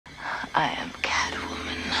I am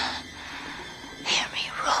Catwoman. Hear me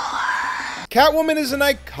roar. Catwoman is an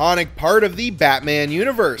iconic part of the Batman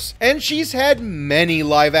universe, and she's had many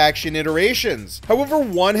live-action iterations. However,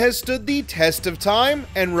 one has stood the test of time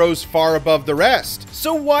and rose far above the rest.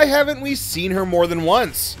 So why haven't we seen her more than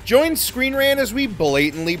once? Join ScreenRant as we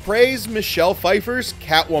blatantly praise Michelle Pfeiffer's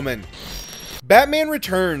Catwoman. Batman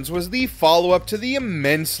Returns was the follow-up to the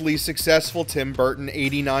immensely successful Tim Burton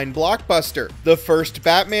 '89 blockbuster. The first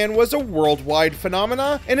Batman was a worldwide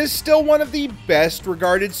phenomenon and is still one of the best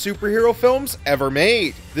regarded superhero films ever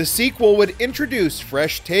made. The sequel would introduce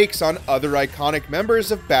fresh takes on other iconic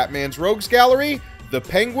members of Batman's rogues gallery, the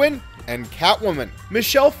Penguin, and Catwoman.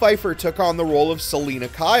 Michelle Pfeiffer took on the role of Selina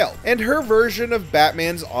Kyle, and her version of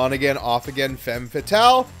Batman's on-again, off-again femme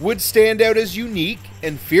fatale would stand out as unique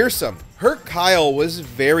and fearsome. Her Kyle was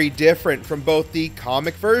very different from both the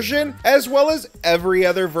comic version as well as every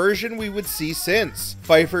other version we would see since.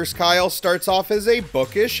 Pfeiffer's Kyle starts off as a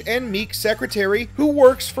bookish and meek secretary who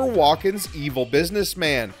works for Walken's evil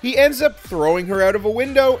businessman. He ends up throwing her out of a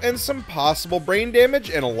window, and some possible brain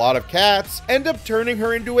damage and a lot of cats end up turning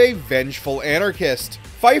her into a vengeful anarchist.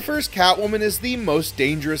 Pfeiffer's Catwoman is the most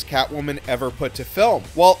dangerous Catwoman ever put to film.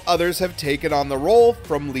 While others have taken on the role,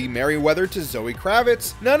 from Lee Merriweather to Zoe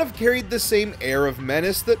Kravitz, none have carried the same air of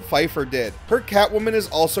menace that Pfeiffer did. Her Catwoman is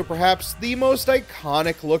also perhaps the most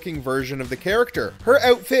iconic looking version of the character. Her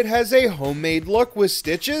outfit has a homemade look with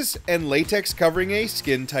stitches and latex covering a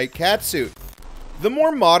skin-tight catsuit. The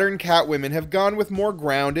more modern Catwomen have gone with more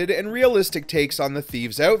grounded and realistic takes on the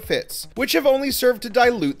thieves' outfits, which have only served to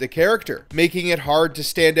dilute the character, making it hard to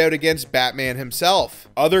stand out against Batman himself.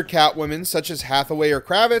 Other Catwomen, such as Hathaway or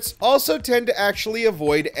Kravitz, also tend to actually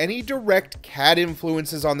avoid any direct cat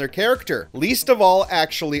influences on their character, least of all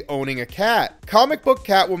actually owning a cat. Comic book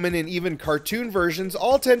Catwoman and even cartoon versions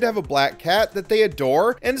all tend to have a black cat that they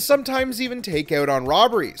adore and sometimes even take out on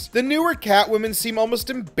robberies. The newer Catwomen seem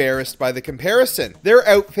almost embarrassed by the comparison. Their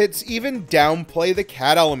outfits even downplay the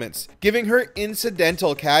cat elements, giving her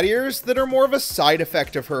incidental cat ears that are more of a side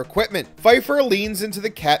effect of her equipment. Pfeiffer leans into the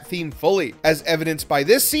cat theme fully, as evidenced by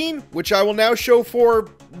this scene, which I will now show for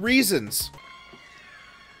reasons.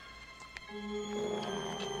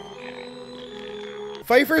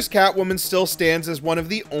 Pfeiffer's Catwoman still stands as one of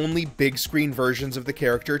the only big screen versions of the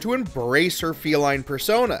character to embrace her feline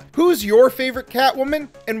persona. Who's your favorite Catwoman,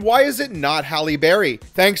 and why is it not Halle Berry?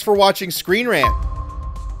 Thanks for watching ScreenRant.